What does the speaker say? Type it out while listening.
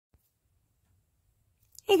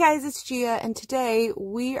Hey guys, it's Gia, and today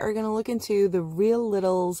we are going to look into the Real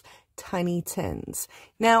Littles Tiny Tins.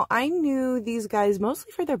 Now, I knew these guys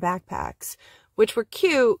mostly for their backpacks, which were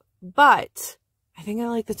cute, but I think I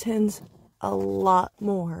like the tins a lot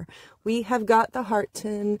more. We have got the heart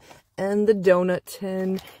tin and the donut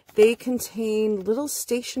tin. They contain little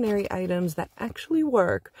stationary items that actually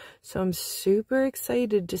work, so I'm super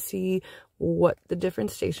excited to see what the different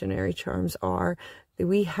stationary charms are.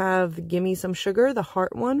 We have the Gimme Some Sugar, the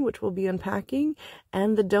heart one, which we'll be unpacking,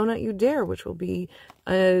 and the Donut You Dare, which we'll be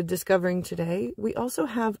discovering today. We also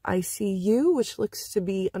have I See You, which looks to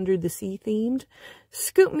be under the sea themed.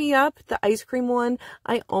 Scoop Me Up, the ice cream one.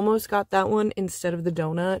 I almost got that one instead of the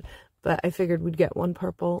donut, but I figured we'd get one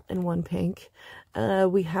purple and one pink.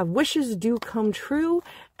 We have Wishes Do Come True,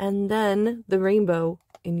 and then the rainbow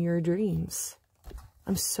in your dreams.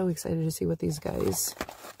 I'm so excited to see what these guys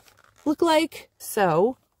look like.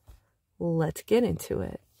 So let's get into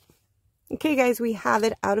it. Okay guys, we have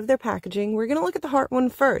it out of their packaging. We're gonna look at the heart one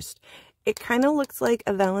first. It kind of looks like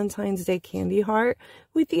a Valentine's Day candy heart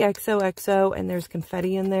with the XOXO, and there's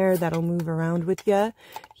confetti in there that'll move around with you.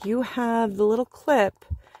 You have the little clip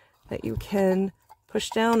that you can push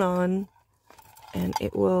down on, and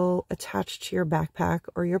it will attach to your backpack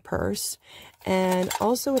or your purse, and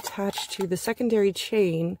also attached to the secondary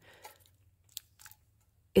chain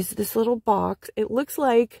is this little box. It looks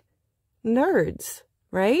like Nerds,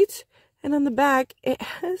 right? And on the back, it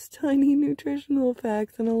has tiny nutritional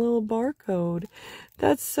facts and a little barcode.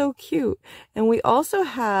 That's so cute. And we also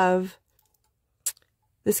have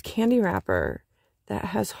this candy wrapper that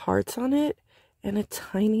has hearts on it and a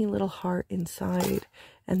tiny little heart inside,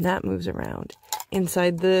 and that moves around.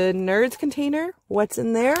 Inside the Nerds container, what's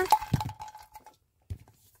in there?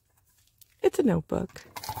 It's a notebook.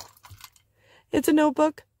 It's a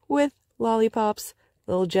notebook with lollipops,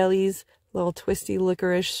 little jellies, little twisty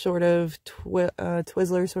licorice sort of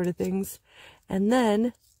Twizzler sort of things, and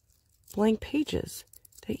then blank pages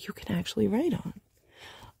that you can actually write on.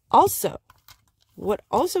 Also, what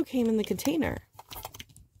also came in the container?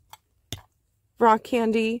 Rock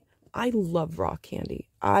candy. I love rock candy.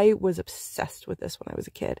 I was obsessed with this when I was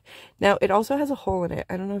a kid. Now, it also has a hole in it.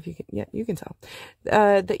 I don't know if you can, yeah, you can tell,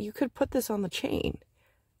 that you could put this on the chain.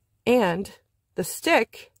 And the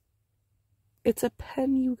stick, it's a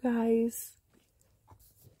pen, you guys.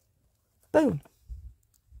 Boom.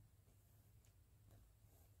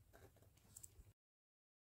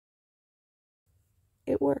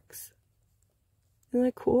 It works. Isn't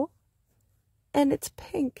that cool? And it's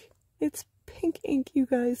pink. It's pink ink, you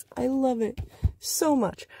guys. I love it so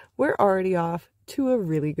much. We're already off to a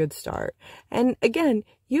really good start. And again,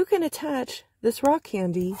 you can attach this rock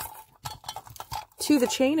candy to the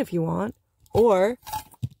chain if you want, or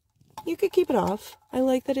you could keep it off. I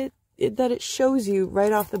like that it shows you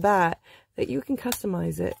right off the bat that you can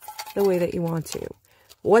customize it the way that you want to.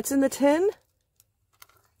 What's in the tin?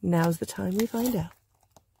 Now's the time we find out.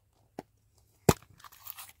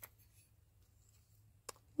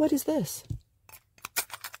 What is this?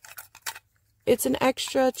 It's an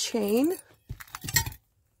extra chain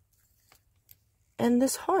and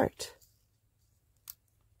this heart.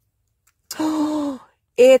 Oh,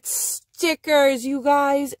 it's stickers, you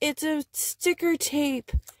guys. It's a sticker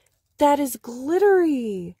tape that is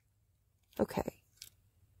glittery. Okay,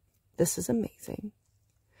 this is amazing.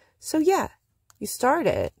 So yeah, you start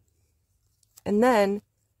it and then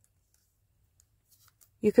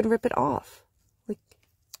you can rip it off. Like,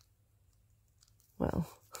 well,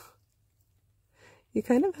 you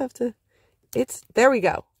kind of have to, there we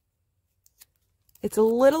go. It's a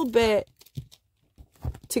little bit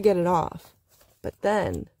to get it off, but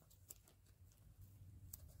then,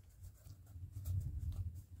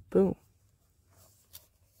 boom.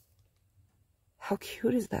 How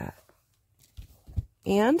cute is that?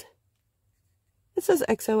 And it says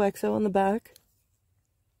XOXO on the back,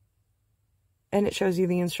 and it shows you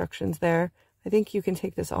the instructions there. I think you can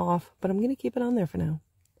take this off, but I'm going to keep it on there for now.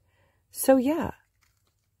 So yeah,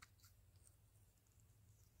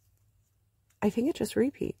 I think it just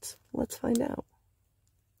repeats. Let's find out.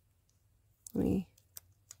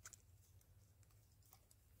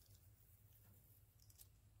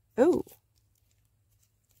 Oh.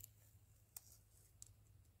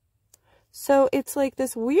 So it's like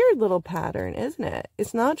this weird little pattern, isn't it?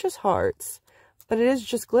 It's not just hearts, but it is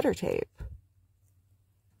just glitter tape.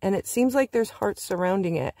 And it seems like there's hearts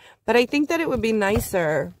surrounding it. But I think that it would be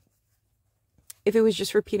nicer if it was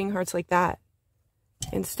just repeating hearts like that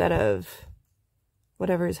instead of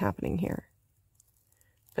whatever is happening here.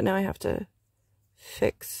 But now I have to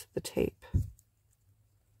fix the tape.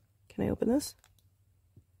 Can I open this?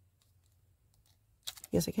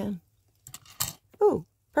 Yes, I can. Ooh,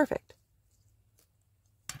 perfect.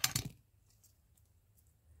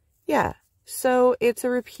 Yeah, so it's a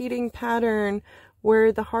repeating pattern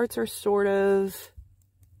where the hearts are sort of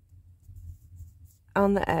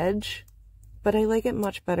on the edge, but I like it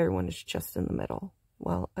much better when it's just in the middle.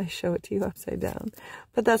 Well, I show it to you upside down,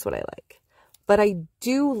 but that's what I like. But I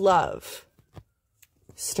do love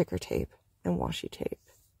sticker tape and washi tape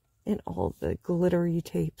and all the glittery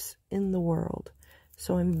tapes in the world.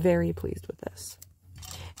 So I'm very pleased with this.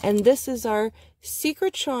 And this is our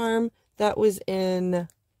secret charm that was in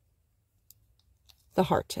the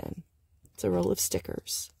heart tin. It's a roll of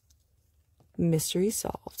stickers. Mystery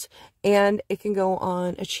solved. And it can go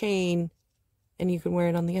on a chain and you can wear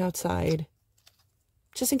it on the outside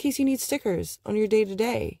just in case you need stickers on your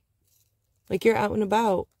day-to-day. Like you're out and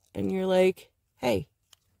about and you're like, hey,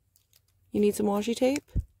 you need some washi tape?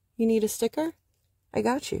 You need a sticker? I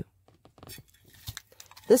got you.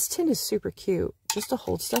 This tin is super cute. Just to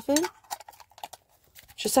hold stuff in.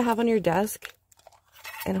 Just to have on your desk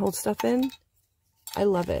and hold stuff in. I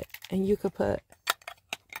love it. And you could put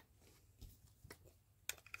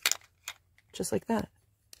just like that.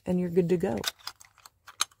 And you're good to go.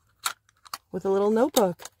 With a little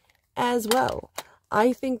notebook as well.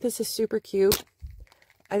 I think this is super cute.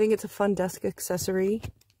 I think it's a fun desk accessory.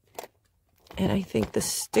 And I think the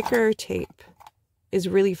sticker tape is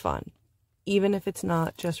really fun. Even if it's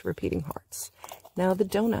not just repeating hearts. Now the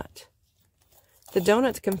donut. The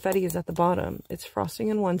donut's confetti is at the bottom. It's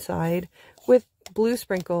frosting on one side with blue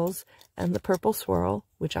sprinkles and the purple swirl,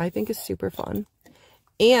 which I think is super fun.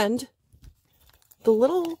 And the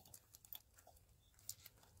little...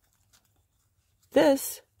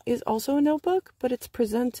 This is also a notebook, but it's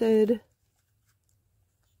presented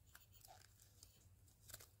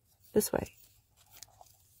this way.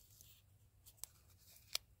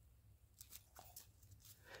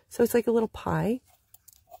 So it's like a little pie,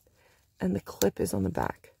 and the clip is on the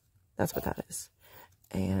back. That's what that is.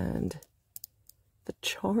 And the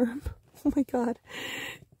charm, oh my god,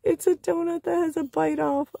 it's a donut that has a bite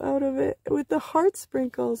off out of it with the heart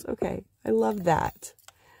sprinkles. Okay, I love that.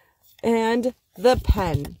 And the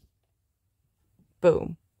pen.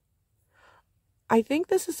 Boom. I think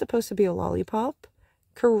this is supposed to be a lollipop.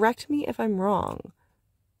 Correct me if I'm wrong.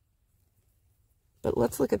 But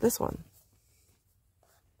let's look at this one.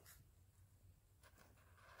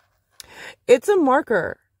 It's a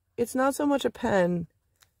marker. It's not so much a pen,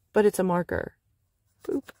 but it's a marker.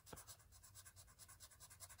 Boop.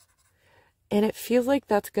 And it feels like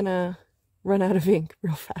that's gonna run out of ink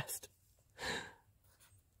real fast.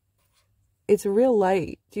 It's real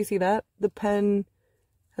light. Do you see that? The pen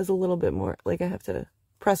has a little bit more, like I have to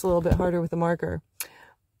press a little bit harder with the marker.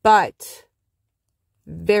 But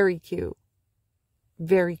very cute.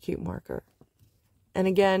 Very cute marker. And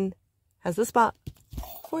again, has the spot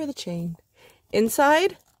for the chain.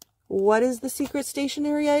 Inside, what is the secret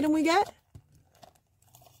stationery item we get?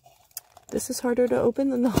 This is harder to open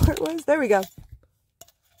than the heart was. There we go.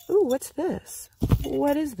 Ooh, what's this?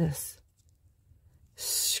 What is this?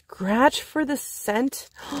 Scratch for the scent.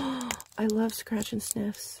 I love scratch and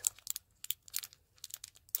sniffs.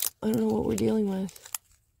 I don't know what we're dealing with.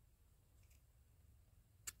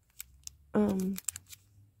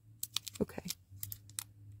 Okay.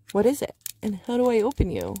 What is it? And how do I open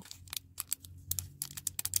you?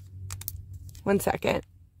 1 second.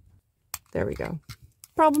 There we go.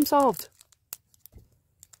 Problem solved.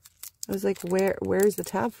 I was like, where's the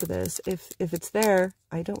tab for this? If it's there,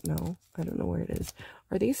 I don't know. I don't know where it is.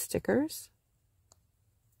 Are these stickers?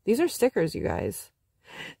 These are stickers, you guys.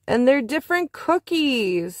 And they're different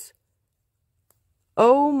cookies.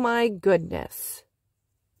 Oh my goodness.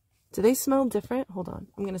 Do they smell different? Hold on.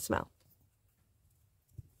 I'm going to smell.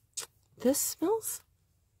 This smells...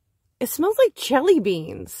 It smells like jelly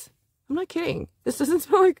beans. I'm not kidding. This doesn't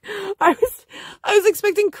smell like... I was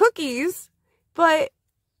expecting cookies, but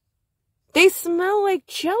they smell like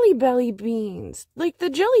Jelly Belly beans. Like the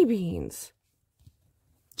jelly beans.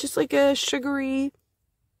 Just like a sugary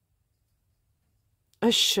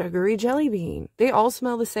jelly bean. They all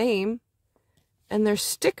smell the same. And they're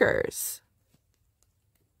stickers.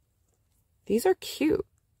 These are cute.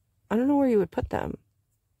 I don't know where you would put them,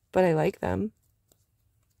 but I like them.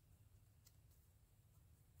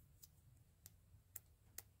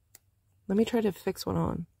 Let me try to fix one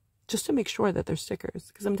on, just to make sure that they're stickers,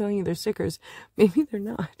 because I'm telling you they're stickers. Maybe they're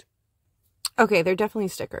not. Okay, they're definitely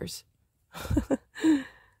stickers.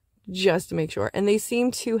 Just to make sure. And they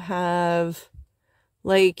seem to have,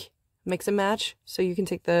 like, mix and match, so you can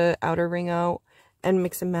take the outer ring out and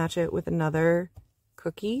mix and match it with another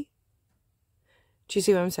cookie. Do you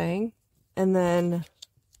see what I'm saying? And then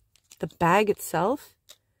the bag itself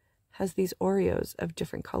has these Oreos of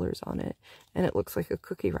different colors on it. And it looks like a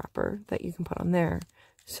cookie wrapper that you can put on there.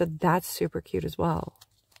 So that's super cute as well.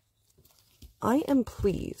 I am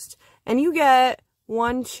pleased. And you get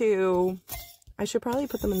 1, 2, I should probably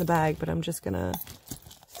put them in the bag, but I'm just gonna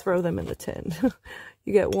throw them in the tin.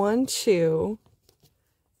 You get 1, 2,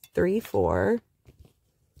 3, 4,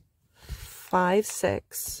 5,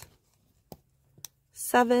 6,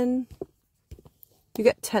 7. You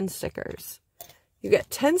get 10 stickers. You get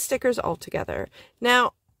 10 stickers altogether.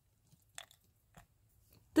 Now,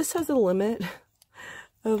 this has a limit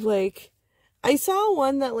of like, I saw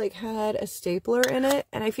one that like had a stapler in it,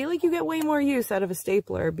 and I feel like you get way more use out of a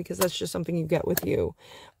stapler because that's just something you get with you.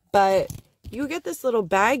 But you get this little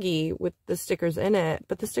baggie with the stickers in it,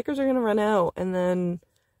 but the stickers are going to run out, and then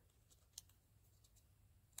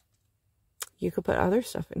you could put other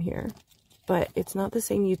stuff in here. But it's not the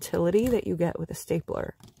same utility that you get with a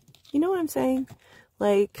stapler. You know what I'm saying?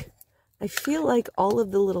 Like, I feel like all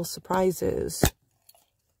of the little surprises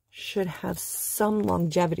should have some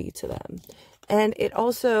longevity to them. And it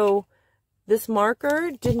also, this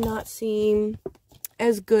marker did not seem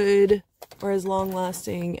as good or as long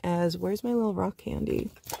lasting as, where's my little rock candy?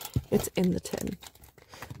 It's in the tin.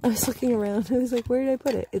 I was looking around, I was like, where did I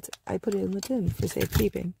put it? I put it in the tin for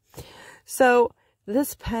safekeeping. So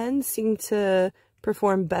this pen seemed to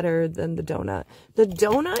perform better than the donut. The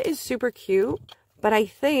donut is super cute, but I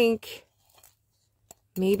think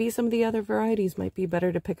maybe some of the other varieties might be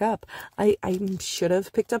better to pick up. I should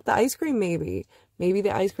have picked up the ice cream maybe. Maybe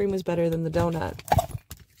the ice cream was better than the donut.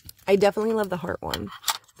 I definitely love the heart one.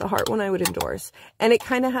 The heart one I would endorse. And it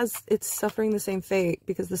kind of has, it's suffering the same fate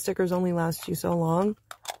because the stickers only last you so long.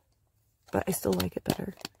 But I still like it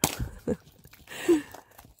better.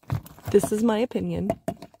 This is my opinion.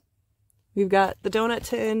 We've got the donut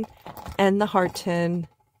tin and the heart tin.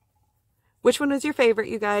 Which one is your favorite,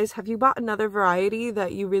 you guys? Have you bought another variety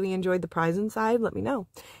that you really enjoyed the prize inside? Let me know.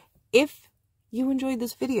 If you enjoyed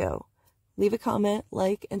this video, leave a comment,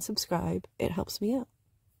 like, and subscribe. It helps me out.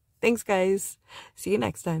 Thanks, guys. See you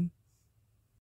next time.